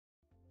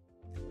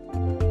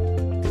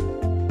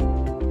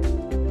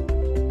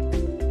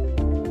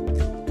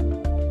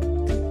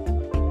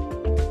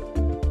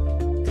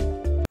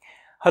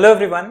Hello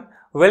everyone,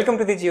 welcome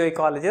to the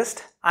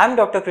Geoecolologist. I am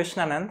Dr.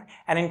 Krishnanand,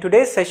 and in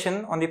today's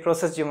session on the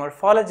process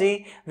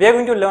geomorphology, we are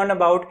going to learn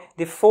about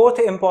the fourth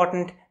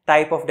important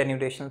type of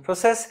denudational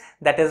process,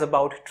 that is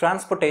about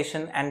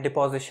transportation and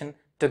deposition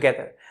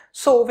together.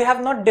 So we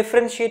have not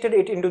differentiated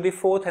it into the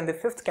fourth and the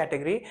fifth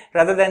category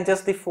rather than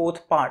just the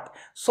fourth part.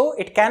 So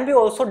it can be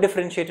also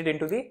differentiated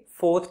into the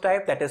fourth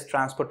type, that is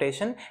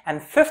transportation,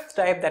 and fifth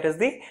type, that is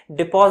the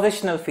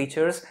depositional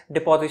features,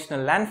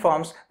 depositional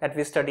landforms that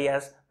we study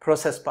as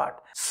process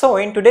part. So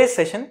in today's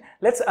session,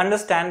 let's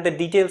understand the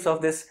details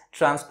of this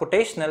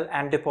transportational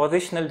and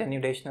depositional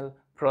denudational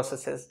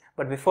processes.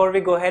 But before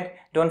we go ahead,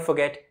 don't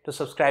forget to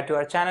subscribe to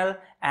our channel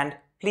and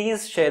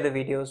please share the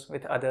videos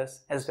with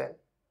others as well.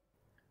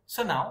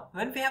 So now,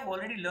 when we have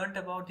already learned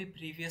about the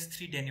previous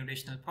three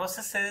denudational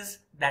processes,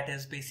 that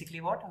is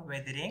basically what?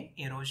 Weathering,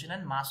 erosion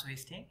and mass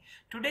wasting.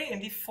 Today in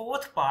the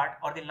fourth part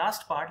or the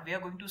last part, we are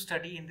going to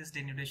study in this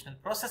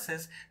denudational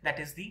processes, that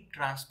is the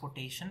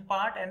transportation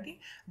part and the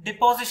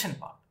deposition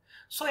part.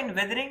 So in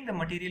weathering, the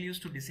material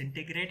used to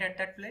disintegrate at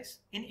that place.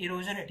 In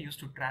erosion, it used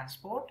to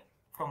transport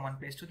from one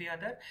place to the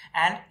other.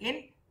 And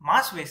in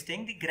mass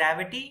wasting, the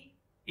gravity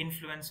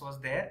influence was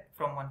there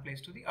from one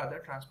place to the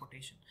other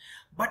transportation.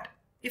 But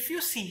if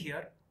you see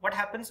here, what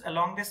happens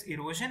along this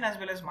erosion as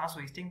well as mass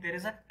wasting, there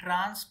is a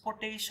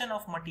transportation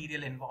of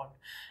material involved.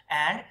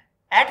 And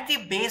at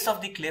the base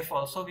of the cliff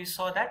also, we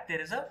saw that there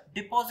is a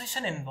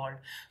deposition involved.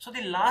 So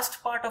the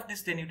last part of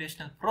this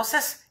denudational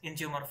process in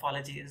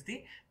geomorphology is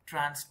the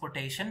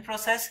transportation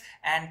process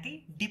and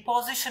the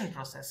deposition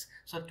process.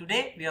 So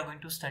today we are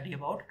going to study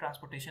about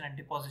transportation and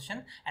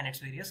deposition and its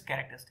various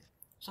characteristics.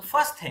 So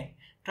first thing,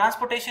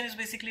 transportation is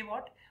basically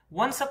what?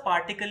 Once a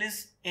particle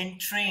is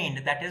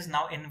entrained, that is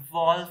now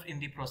involved in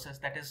the process,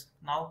 that is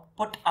now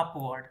put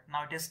upward,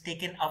 now it is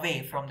taken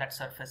away from that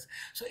surface.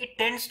 So it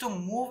tends to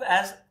move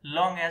as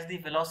long as the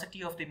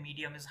velocity of the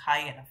medium is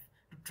high enough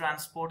to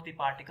transport the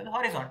particle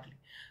horizontally.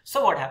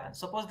 So what happens?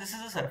 Suppose this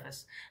is a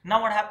surface.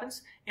 Now what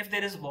happens? If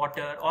there is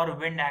water or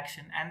wind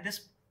action and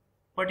this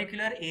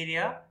particular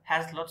area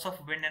has lots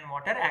of wind and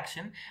water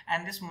action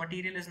and this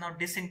material is now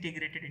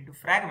disintegrated into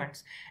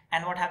fragments,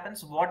 and what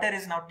happens? Water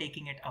is now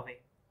taking it away,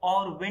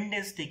 or wind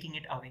is taking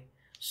it away.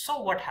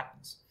 So what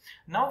happens?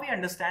 Now we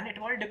understand it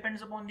all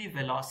depends upon the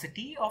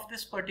velocity of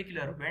this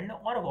particular wind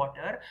or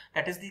water,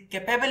 that is the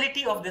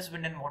capability of this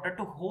wind and water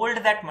to hold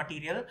that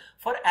material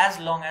for as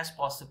long as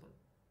possible.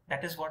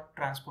 That is what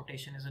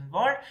transportation is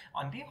involved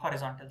on the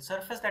horizontal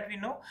surface that we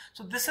know.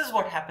 So this is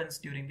what happens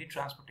during the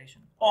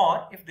transportation.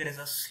 Or if there is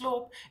a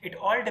slope, it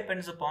all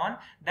depends upon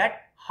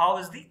that how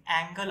is the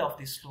angle of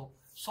the slope.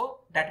 So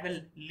that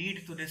will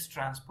lead to this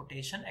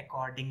transportation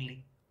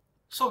accordingly.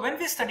 So when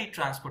we study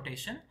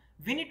transportation,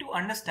 we need to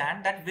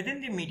understand that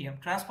within the medium,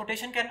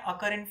 transportation can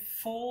occur in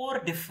four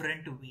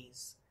different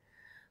ways.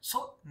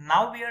 So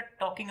now we are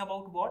talking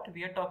about what?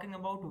 We are talking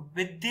about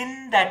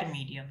within that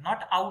medium,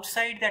 not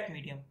outside that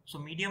medium. So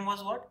medium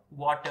was what?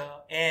 Water,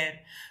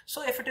 air.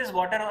 So if it is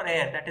water or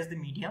air, that is the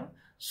medium.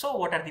 So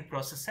what are the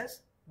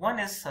processes? One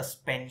is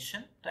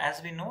suspension. So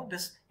as we know,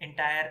 this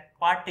entire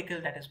particle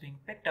that is being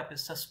picked up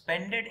is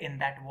suspended in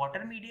that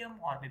water medium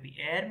or maybe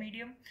air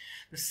medium.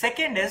 The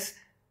second is,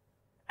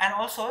 and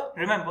also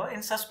remember,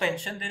 in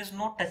suspension there is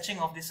no touching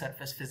of the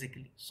surface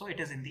physically. So it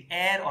is in the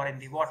air or in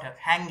the water,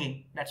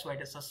 hanging. That's why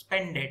it is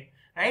suspended,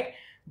 right?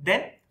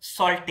 Then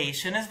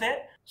saltation is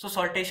there. So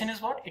saltation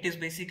is what? It is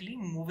basically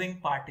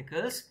moving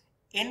particles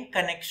in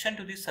connection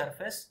to the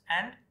surface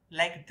and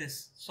like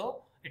this.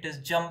 So it is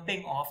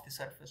jumping off the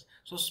surface.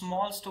 So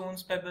small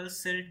stones,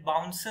 pebbles, silt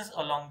bounces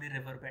along the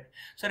riverbed.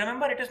 So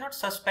remember, it is not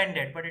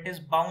suspended, but it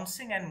is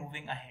bouncing and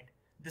moving ahead.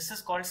 This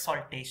is called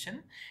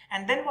saltation.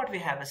 And then what we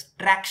have is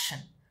traction.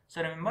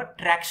 So remember,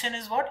 traction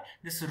is what?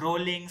 This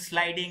rolling,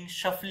 sliding,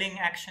 shuffling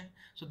action.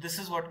 So this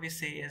is what we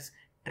say is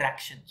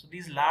traction. So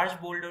these large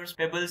boulders,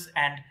 pebbles,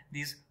 and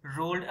these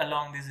rolled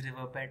along this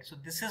riverbed. So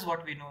this is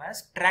what we know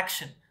as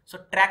traction.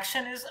 So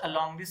traction is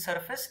along the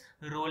surface,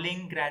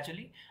 rolling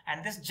gradually,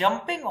 and this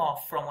jumping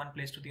off from one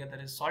place to the other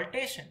is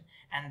saltation.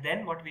 And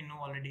then what we know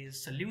already is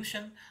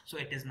solution. So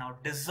it is now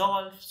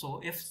dissolved.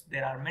 So if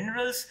there are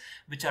minerals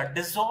which are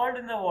dissolved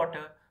in the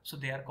water, so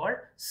they are called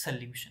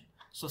solution.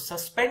 So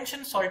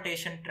suspension,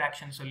 saltation,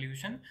 traction,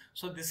 solution.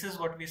 So this is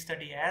what we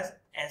study as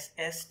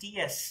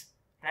SSTS,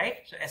 right?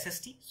 So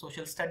SST,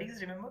 social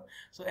studies, remember.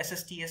 So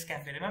SSTS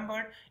can be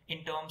remembered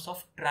in terms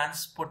of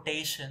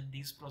transportation.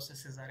 These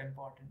processes are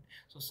important.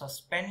 So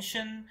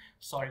suspension,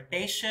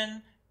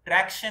 saltation,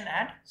 traction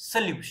and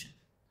solution.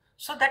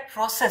 So that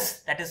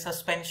process, that is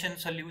suspension,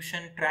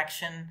 solution,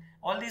 traction,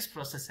 all these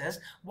processes,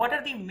 what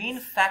are the main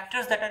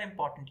factors that are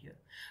important here?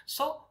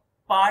 So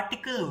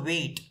particle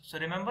weight. So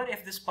remember,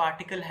 if this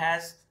particle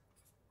has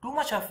too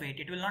much of weight,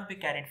 it will not be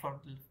carried for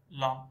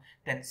long.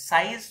 Then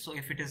size, so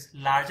if it is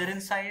larger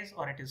in size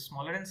or it is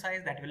smaller in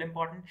size, that will be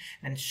important.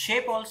 Then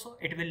shape also,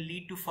 it will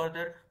lead to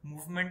further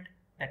movement,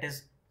 that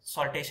is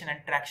saltation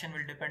and traction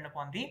will depend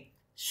upon the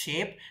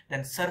shape,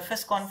 then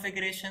surface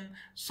configuration.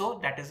 So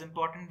that is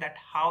important, that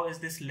how is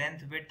this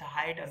length, width,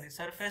 height on the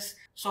surface.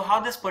 So how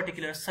this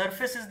particular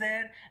surface is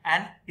there,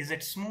 and is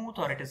it smooth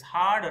or it is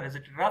hard, or is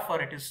it rough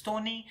or it is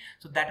stony.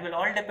 So that will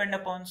all depend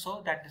upon,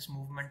 so that this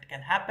movement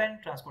can happen,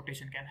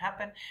 transportation can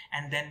happen.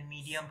 And then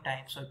medium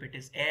type, so if it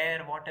is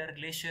air, water,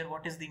 glacier,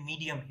 what is the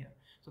medium here?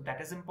 So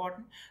that is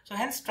important. So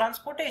hence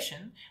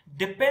transportation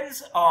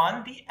depends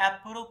on the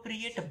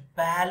appropriate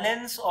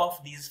balance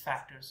of these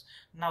factors.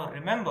 Now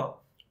remember,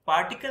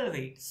 particle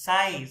weight,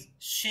 size,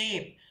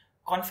 shape,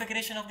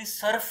 configuration of the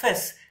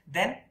surface,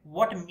 then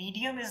what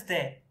medium is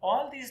there,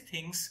 all these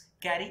things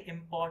carry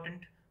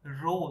important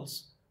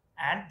roles,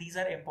 and these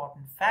are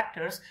important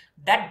factors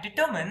that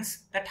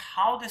determines that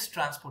how this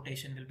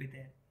transportation will be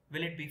there.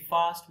 Will it be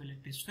fast, will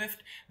it be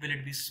swift, will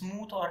it be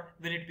smooth, or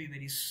will it be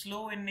very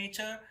slow in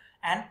nature,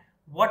 and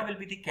what will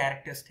be the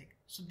characteristic.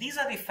 So these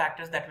are the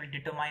factors that will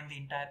determine the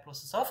entire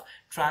process of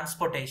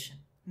transportation.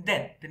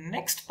 Then the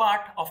next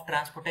part of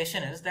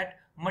transportation is that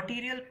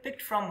material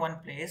picked from one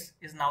place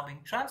is now being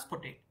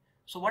transported.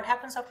 So what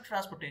happens after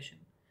transportation?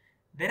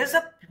 There is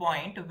a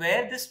point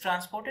where this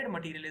transported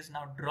material is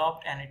now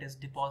dropped and it is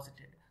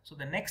deposited. So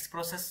the next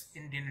process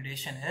in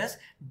denudation is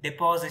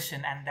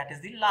deposition, and that is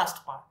the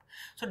last part.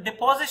 So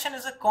deposition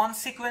is a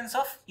consequence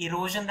of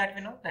erosion that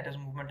we know, that is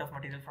movement of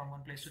material from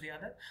one place to the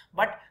other.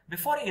 But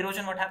before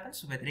erosion, what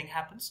happens? Weathering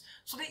happens.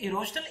 So the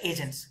erosional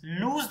agents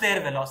lose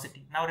their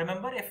velocity. Now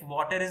remember, if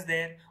water is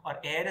there or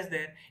air is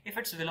there, if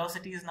its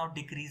velocity is now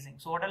decreasing,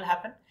 so what will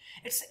happen?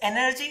 Its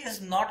energy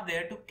is not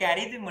there to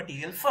carry the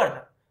material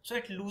further. So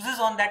it loses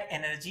on that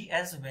energy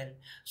as well.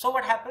 So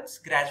what happens?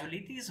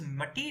 Gradually this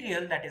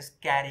material that is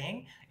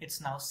carrying, it's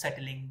now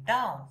settling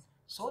down.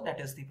 So that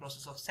is the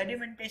process of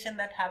sedimentation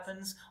that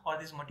happens, or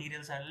these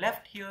materials are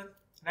left here,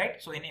 right?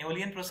 So in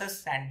aeolian process,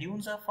 sand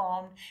dunes are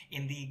formed.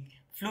 In the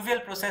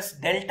fluvial process,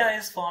 delta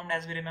is formed,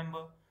 as we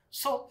remember.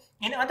 So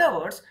in other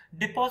words,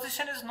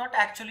 deposition is not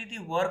actually the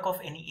work of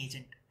any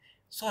agent.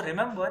 So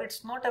remember,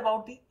 it's not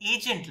about the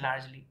agent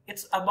largely.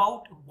 It's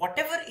about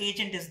whatever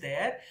agent is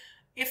there,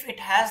 if it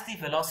has the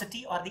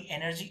velocity or the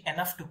energy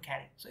enough to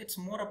carry. So it's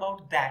more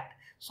about that.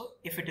 So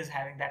if it is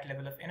having that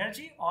level of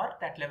energy or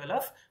that level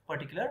of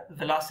particular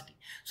velocity.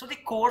 So the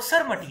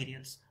coarser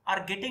materials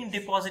are getting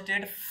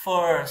deposited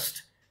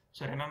first.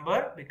 So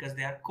remember, because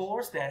they are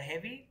coarse, they are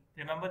heavy,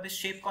 remember the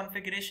shape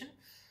configuration.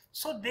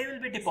 So they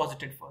will be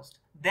deposited first,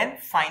 then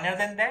finer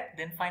than that,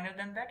 then finer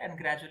than that, and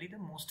gradually the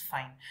most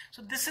fine.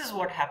 So this is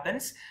what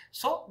happens.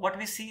 So what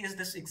we see is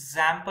this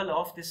example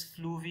of this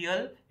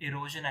fluvial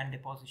erosion and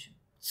deposition.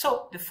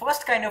 So the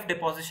first kind of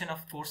deposition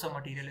of coarser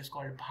material is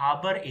called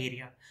bhabar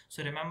area.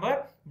 So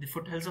remember the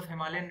foothills of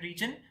Himalayan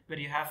region where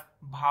you have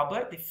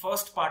bhabar, the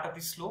first part of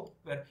the slope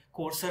where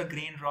coarser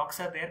grain rocks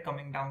are there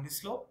coming down the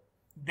slope.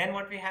 Then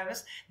what we have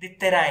is the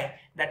terai,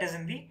 that is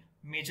in the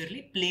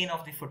majorly plain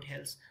of the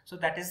foothills. So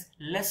that is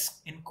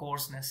less in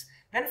coarseness.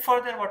 Then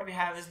further what we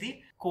have is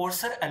the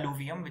coarser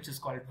alluvium, which is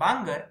called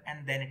Bangar,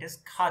 and then it is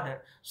Khadar.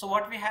 So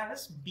what we have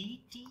is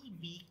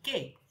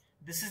BTBK.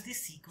 This is the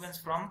sequence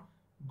from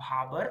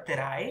Bhabar,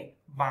 Terai,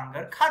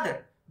 Bangar,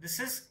 Khadar. This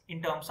is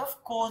in terms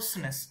of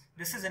coarseness.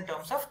 This is in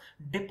terms of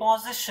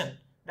deposition.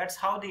 That's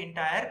how the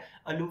entire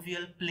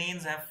alluvial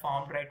plains have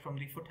formed, right from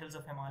the foothills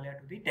of Himalaya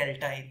to the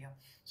delta area.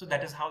 So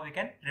that is how we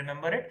can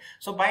remember it.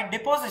 So by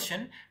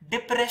deposition,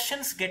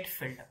 depressions get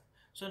filled up.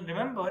 So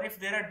remember, if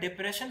there are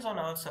depressions on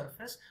Earth's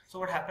surface, so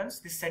what happens?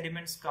 The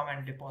sediments come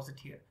and deposit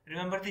here.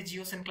 Remember the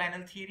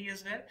geosynclinal theory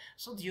as well.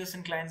 So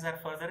geosynclines are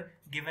further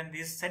given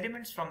these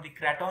sediments from the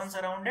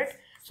cratons around it.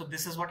 So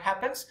this is what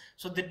happens.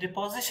 So the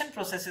deposition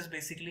process is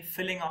basically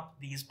filling up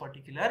these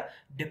particular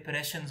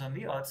depressions on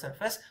the Earth's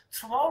surface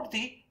throughout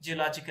the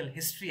geological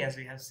history, as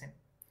we have seen.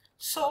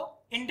 So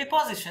in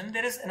deposition,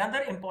 there is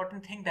another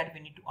important thing that we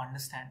need to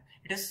understand.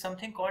 It is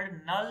something called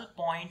null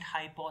point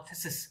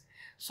hypothesis.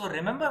 So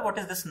remember what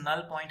is this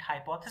null point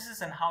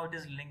hypothesis and how it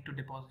is linked to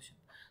deposition.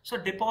 So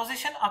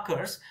deposition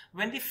occurs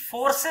when the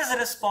forces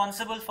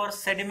responsible for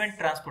sediment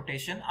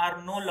transportation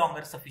are no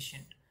longer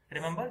sufficient.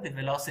 Remember the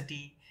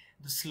velocity,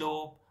 the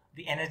slope,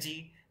 the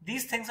energy,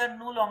 these things are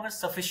no longer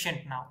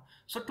sufficient now.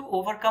 So to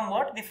overcome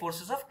what? The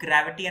forces of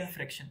gravity and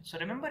friction. So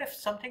remember, if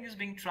something is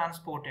being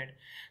transported,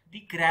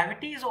 the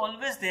gravity is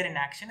always there in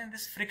action and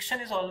this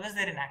friction is always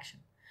there in action.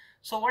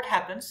 So what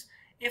happens?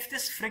 If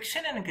this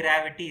friction and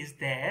gravity is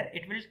there,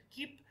 it will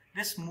keep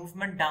this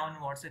movement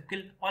downwards. It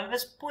will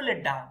always pull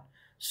it down.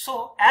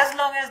 So as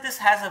long as this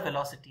has a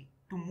velocity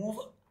to move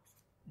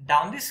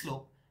down the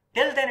slope,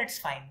 till then it's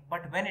fine.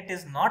 But when it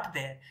is not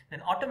there,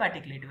 then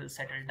automatically it will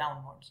settle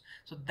downwards.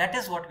 So that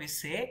is what we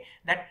say,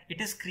 that it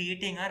is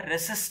creating a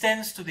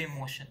resistance to the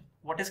motion.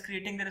 What is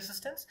creating the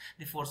resistance?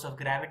 The force of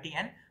gravity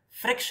and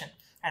friction.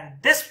 And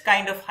this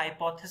kind of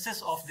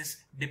hypothesis of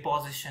this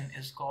deposition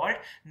is called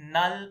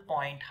null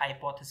point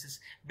hypothesis.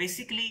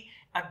 Basically,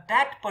 at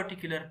that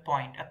particular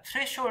point, a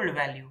threshold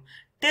value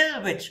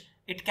till which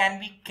it can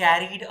be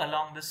carried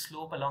along the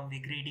slope, along the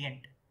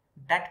gradient,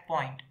 that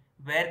point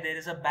where there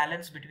is a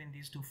balance between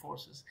these two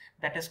forces.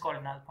 That is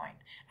called null point.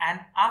 And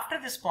after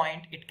this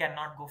point, it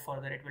cannot go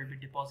further. It will be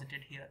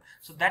deposited here.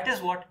 So that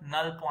is what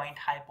null point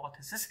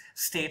hypothesis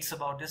states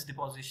about this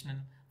depositional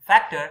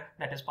factor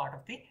that is part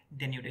of the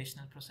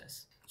denudational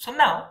process. So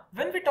now,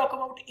 when we talk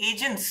about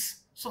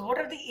agents, so what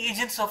are the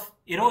agents of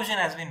erosion?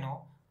 As we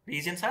know, the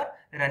agents are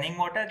running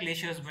water,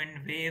 glaciers,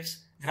 wind,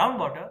 waves,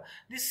 groundwater.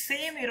 The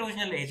same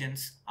erosional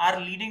agents are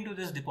leading to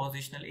this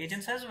depositional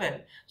agents as well.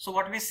 So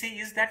what we see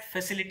is that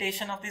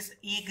facilitation of this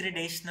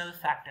aggradational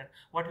factor,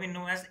 what we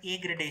know as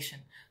aggradation.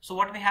 So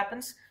what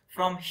happens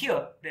from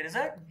here, there is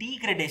a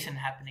degradation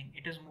happening.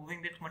 It is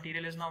moving, this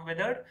material is now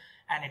weathered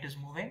and it is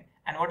moving.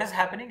 And what is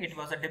happening? It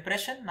was a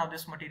depression. Now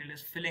this material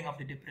is filling up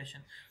the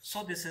depression.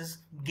 So this is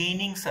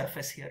gaining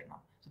surface here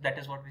now. So that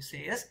is what we say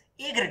is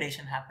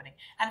aggradation happening.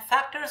 And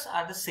factors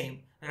are the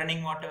same: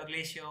 running water,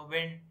 glacier,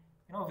 wind,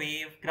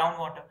 wave,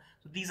 groundwater.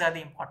 So these are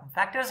the important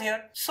factors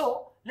here.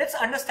 So let's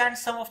understand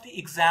some of the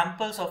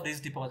examples of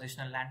these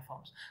depositional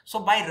landforms. So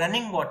by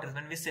running water,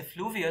 when we say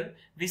fluvial,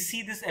 we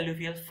see this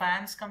alluvial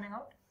fans coming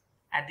out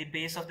at the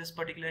base of this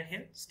particular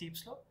hill, steep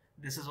slope.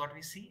 This is what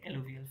we see,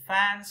 alluvial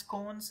fans,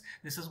 cones.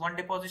 This is one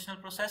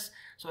depositional process.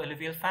 So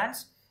alluvial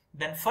fans.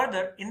 Then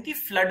further, in the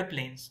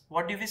floodplains,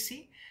 what do we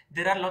see?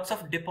 There are lots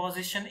of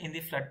deposition in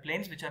the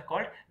floodplains which are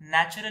called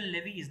natural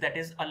levees, that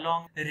is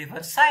along the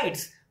river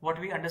sides, what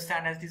we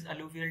understand as these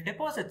alluvial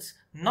deposits,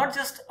 not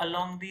just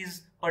along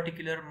these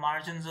particular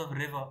margins of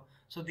river.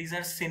 So these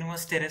are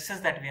sinuous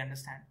terraces that we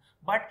understand,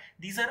 but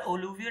these are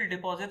alluvial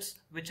deposits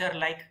which are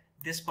like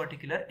this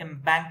particular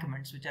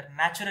embankments which are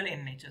natural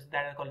in nature,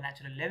 that are called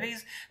natural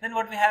levees. Then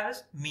what we have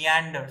is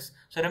meanders.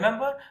 So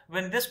remember,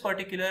 when this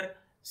particular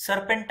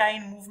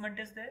serpentine movement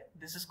is there,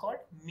 this is called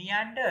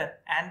meander,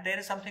 and there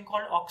is something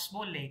called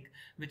Oxbow Lake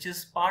which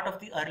is part of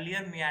the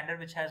earlier meander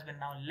which has been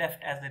now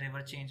left as the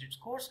river changed its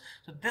course.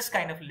 So this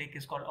kind of lake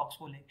is called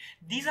Oxbow Lake.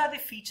 These are the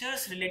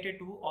features related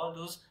to all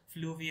those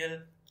fluvial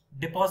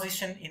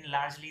deposition in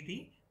largely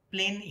the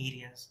plain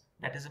areas.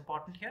 That is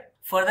important here.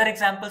 Further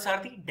examples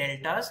are the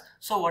deltas.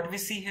 So what we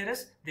see here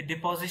is the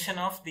deposition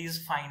of these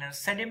finer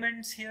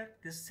sediments here,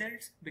 these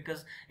silts,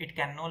 because it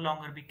can no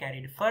longer be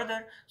carried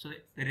further. So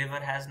the river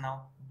has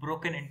now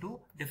broken into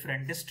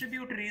different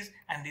distributaries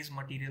and these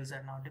materials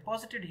are now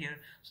deposited here.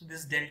 So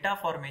this delta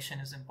formation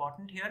is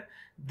important here.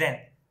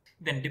 Then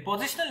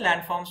depositional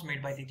landforms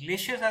made by the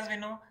glaciers, as we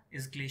know,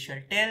 is glacial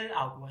till,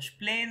 outwash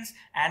plains,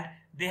 and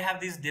they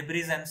have these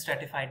debris and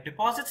stratified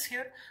deposits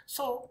here.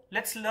 So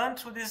let's learn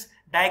through these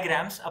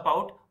diagrams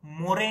about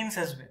moraines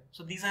as well.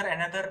 So these are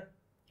another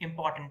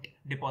important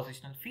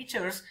depositional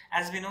features.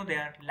 As we know, they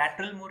are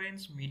lateral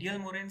moraines, medial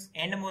moraines,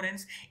 end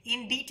moraines.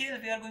 In detail,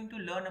 we are going to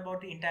learn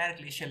about the entire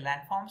glacial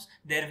landforms.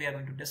 There we are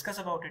going to discuss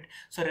about it.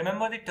 So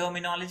remember the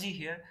terminology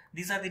here.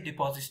 These are the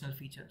depositional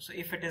features. So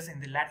if it is in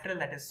the lateral,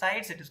 that is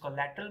sides, it is called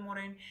lateral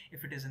moraine.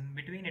 If it is in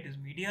between, it is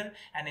medial.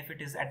 And if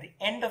it is at the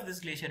end of this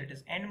glacier, it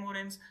is end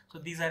moraines. So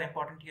these are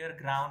important here: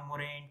 ground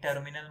moraine,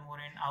 terminal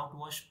moraine,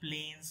 outwash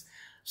plains.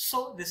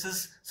 So this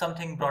is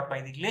something brought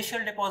by the glacial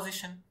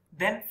deposition.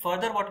 Then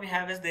further what we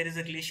have is there is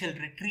a glacial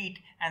retreat,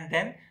 and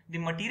then the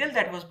material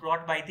that was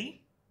brought by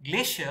the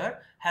glacier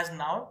has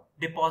now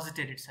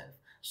deposited itself.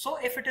 So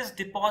if it is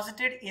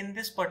deposited in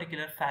this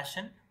particular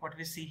fashion, what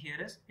we see here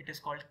is it is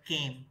called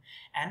came.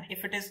 And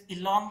if it is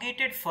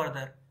elongated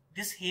further,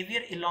 this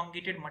heavier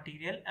elongated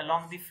material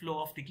along the flow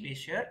of the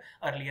glacier,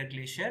 earlier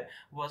glacier,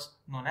 was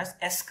known as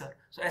esker.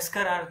 So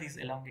esker are these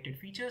elongated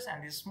features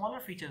and these smaller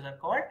features are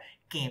called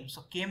came.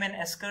 So came and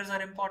eskers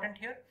are important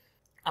here.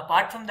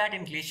 Apart from that,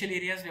 in glacial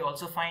areas, we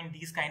also find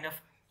these kind of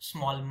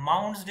small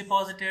mounds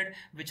deposited,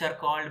 which are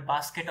called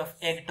basket of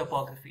egg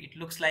topography. It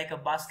looks like a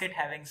basket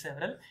having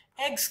several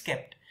eggs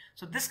kept.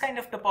 So this kind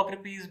of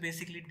topography is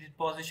basically the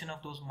deposition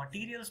of those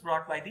materials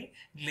brought by the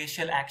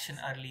glacial action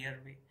earlier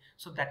way.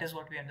 So that is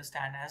what we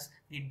understand as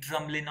the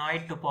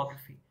drumlinoid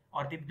topography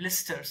or the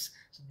blisters.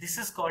 So this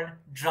is called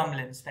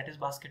drumlins, that is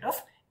basket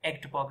of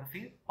egg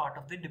topography, part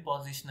of the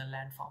depositional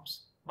landforms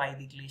by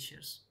the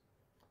glaciers.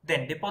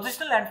 Then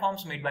depositional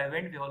landforms made by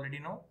wind, we already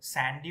know,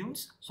 sand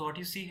dunes. So what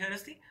you see here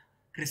is the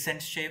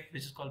crescent shape,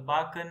 which is called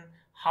Barkan.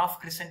 Half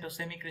crescent or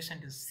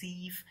semi-crescent is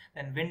sieve.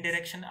 Then wind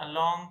direction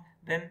along.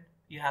 Then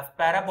you have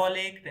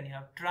parabolic. Then you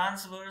have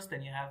transverse.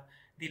 Then you have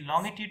the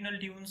longitudinal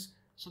dunes.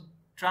 So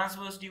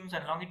transverse dunes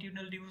and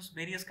longitudinal dunes,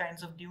 various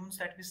kinds of dunes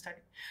that we study.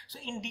 So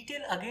in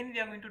detail, again, we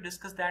are going to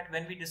discuss that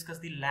when we discuss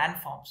the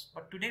landforms.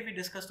 But today we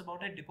discussed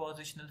about the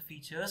depositional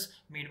features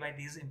made by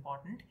these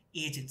important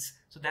agents.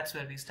 So that's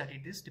where we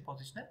studied these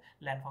depositional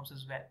landforms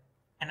as well.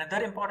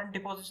 Another important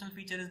depositional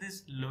feature is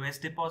this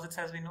lowest deposits,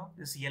 as we know.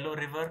 This yellow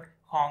river,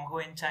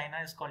 Hongho in China,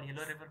 is called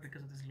yellow river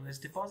because of these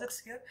lowest deposits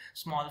here.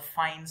 Small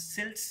fine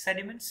silt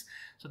sediments.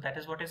 So that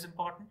is what is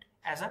important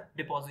as a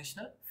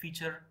depositional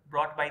feature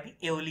brought by the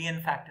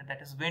Aeolian factor,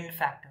 that is wind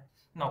factor.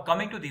 Now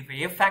coming to the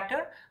wave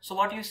factor, so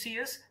what you see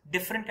is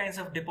different kinds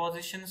of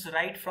depositions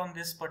right from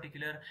this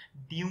particular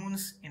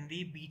dunes in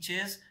the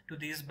beaches to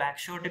these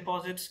backshore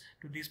deposits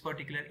to these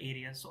particular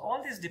areas. So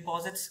all these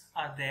deposits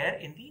are there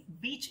in the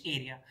beach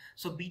area.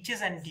 So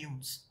beaches and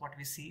dunes, what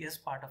we see is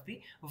part of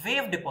the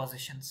wave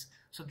depositions.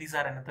 So these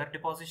are another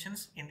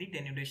depositions in the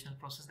denudational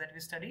process that we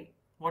study.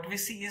 What we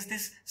see is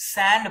these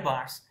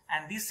sandbars,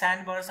 and these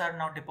sandbars are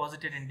now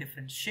deposited in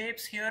different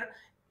shapes here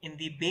in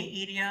the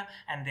Bay Area,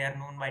 and they are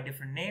known by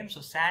different names.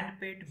 So sand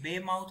pit, bay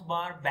mouth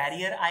bar,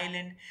 barrier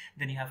island,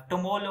 then you have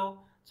Tomolo.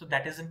 So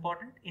that is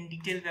important. In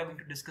detail we are going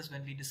to discuss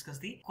when we discuss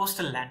the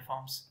coastal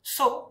landforms.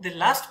 So the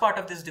last part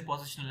of this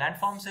depositional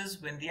landforms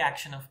is when the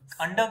action of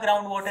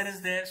underground water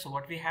is there. So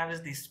what we have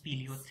is the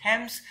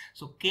speleothems,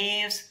 so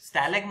caves,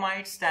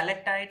 stalagmites,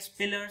 stalactites,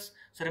 pillars.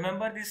 So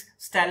remember, this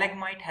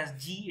stalagmite has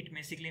G, it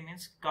basically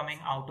means coming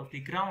out of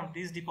the ground.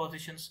 These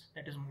depositions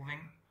that is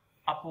moving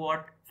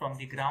upward from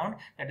the ground,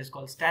 that is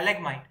called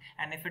stalagmite,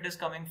 and if it is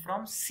coming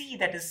from C,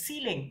 that is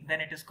ceiling,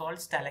 then it is called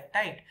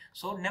stalactite.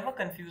 So never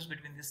confuse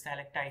between the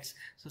stalactites.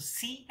 So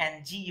C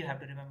and G you have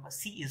to remember.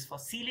 C is for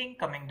ceiling,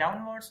 coming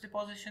downwards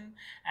deposition,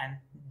 and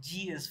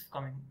G is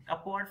coming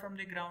upward from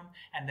the ground,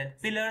 and then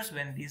pillars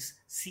when these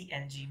C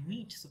and G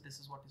meet. So this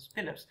is what is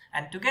pillars,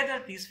 and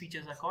together these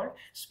features are called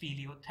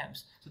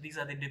speleothems. So these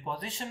are the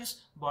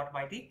depositions brought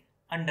by the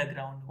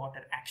underground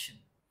water action.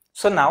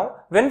 So now,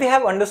 when we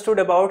have understood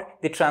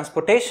about the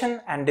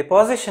transportation and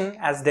deposition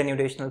as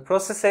denudational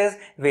processes,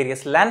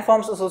 various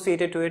landforms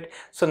associated to it,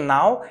 so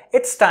now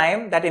it's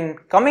time that in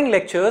coming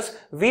lectures,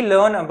 we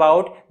learn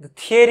about the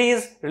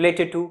theories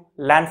related to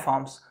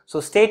landforms. So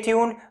stay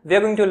tuned, we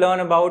are going to learn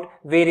about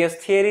various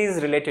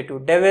theories related to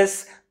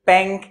Davis,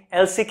 Penck,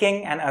 Elsie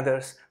King and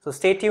others. So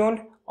stay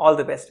tuned, all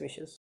the best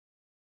wishes.